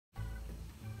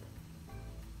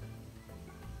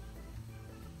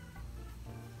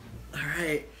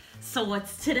Alright. So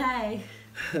what's today?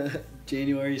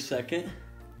 January 2nd?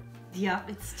 Yep,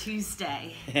 it's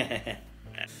Tuesday.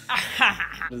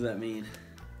 What does that mean?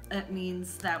 It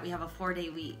means that we have a 4-day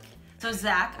week. So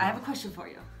Zach, I have a question for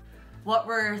you. What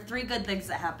were 3 good things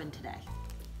that happened today?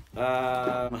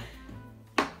 I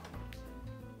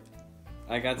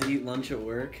got to eat lunch at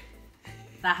work.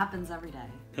 That happens every day.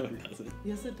 No, it doesn't.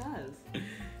 Yes, it does.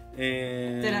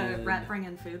 And Did a rep bring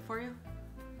in food for you?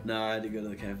 No, I had to go to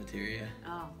the cafeteria.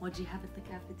 Oh, what'd you have at the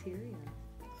cafeteria?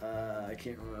 I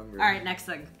can't remember. All right, next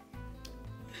thing.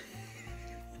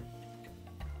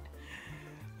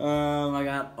 I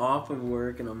got off of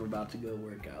work and I'm about to go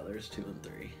work out. There's 2 and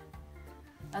 3.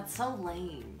 That's so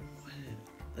lame.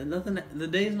 And nothing. The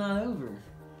day's not over.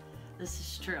 This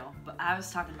is true, but I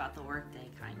was talking about the work day,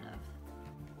 kind of.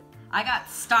 I got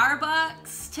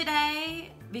Starbucks today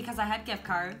because I had gift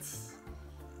cards.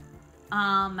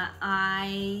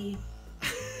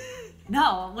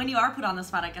 No, when you are put on the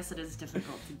spot, I guess it is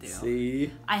difficult to do.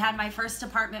 See? I had my first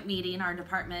department meeting. Our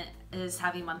department is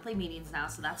having monthly meetings now,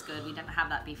 so that's good. We didn't have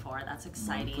that before. That's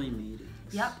exciting. Monthly meetings.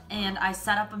 Yep, and I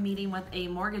set up a meeting with a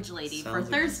mortgage lady for Sounds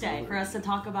like Thursday a for us to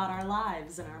talk about our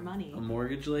lives and our money. A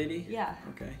mortgage lady? Yeah.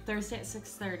 Okay. Thursday at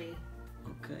 6:30.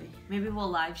 Okay. Maybe we'll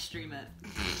live stream it.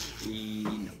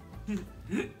 No.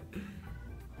 That'd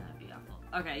be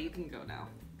awful. Okay, you can go now.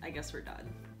 I guess we're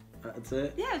done. That's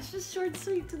it? Yeah, it's just short and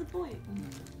sweet to the point.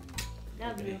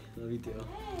 Love Okay. you. Love you too.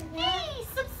 Hey,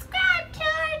 subscribe to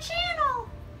our channel.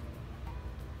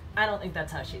 I don't think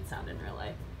that's how she'd sound in real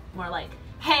life. More like,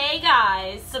 hey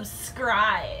guys,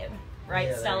 subscribe. Right,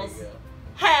 Yeah, there you Stells? go.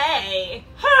 Hey!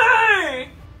 Hey!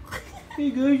 Hey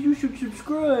guys, you should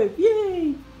subscribe.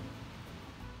 Yay!